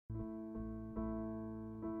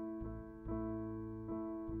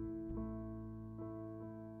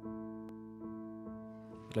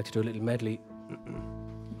I'd like to do a little medley.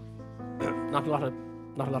 Not a lot of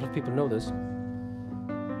people know this,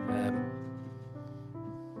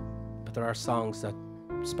 but there are songs that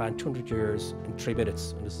span 200 years in 3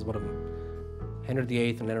 minutes, and this is one of them. Henry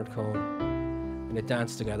VIII and Leonard Cohen, and they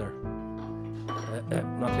dance together.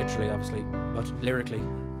 Not literally, obviously, but lyrically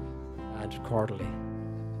and chordally.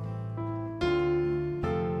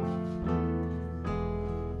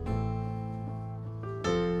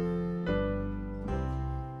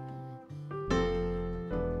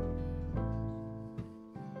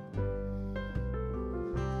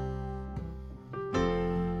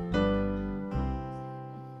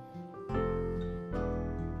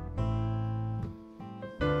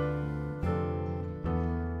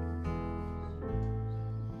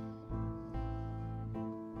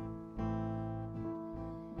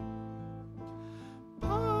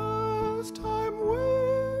 Time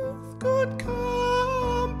with good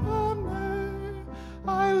company,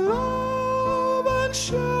 I love and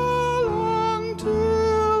shall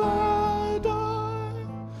until I die.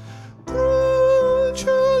 Grew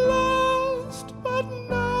to last, but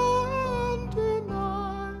none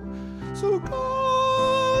deny. So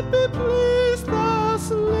God be pleased,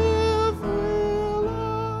 thus live will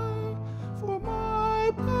I. For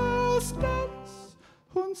my pastance,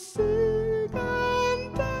 und sing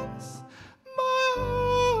and dance, my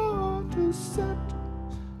heart is set,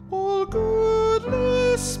 all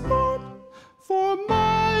goodly sport, for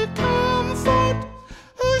my comfort,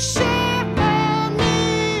 who shall me?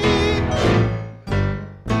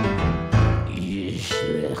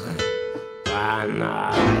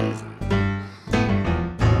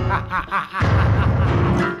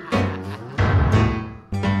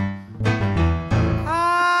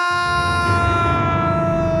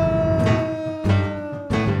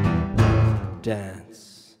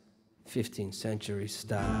 Dance, 15th century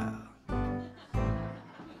style.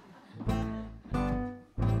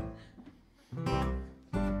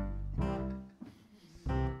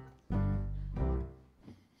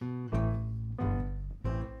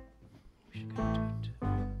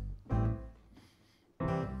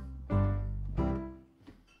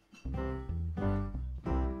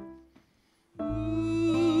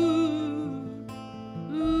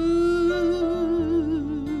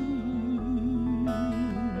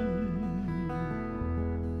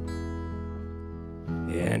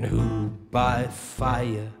 And who by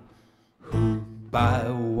fire, who by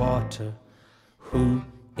water, who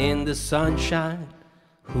in the sunshine,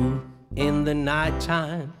 who in the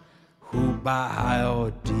nighttime, who by high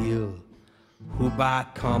ordeal, who by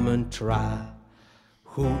common trial,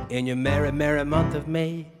 who in your merry, merry month of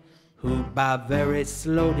May, who by very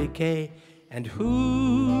slow decay, and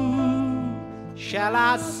who shall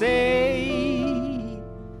I say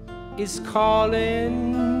is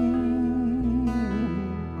calling?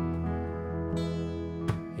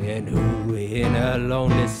 And who in a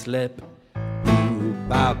lonely slip, who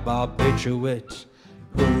by barbiturate,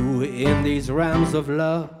 who in these realms of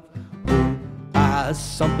love, who by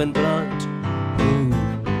something blunt, who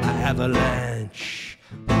by avalanche,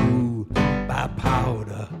 who by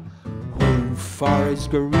powder, who for his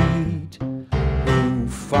greed, who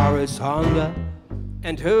for his hunger,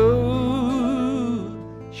 and who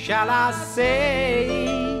shall I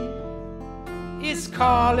say is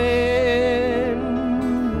calling?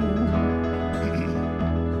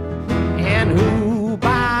 And who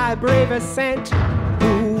by brave ascent,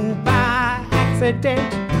 who by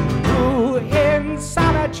accident, who in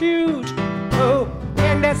solitude, who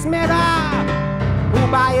in this mirror, who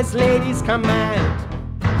by his lady's command,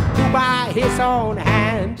 who by his own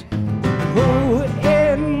hand, who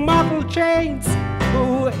in mortal chains,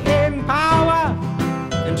 who in power,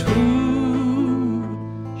 and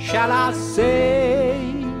who shall I say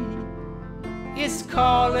is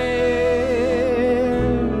calling?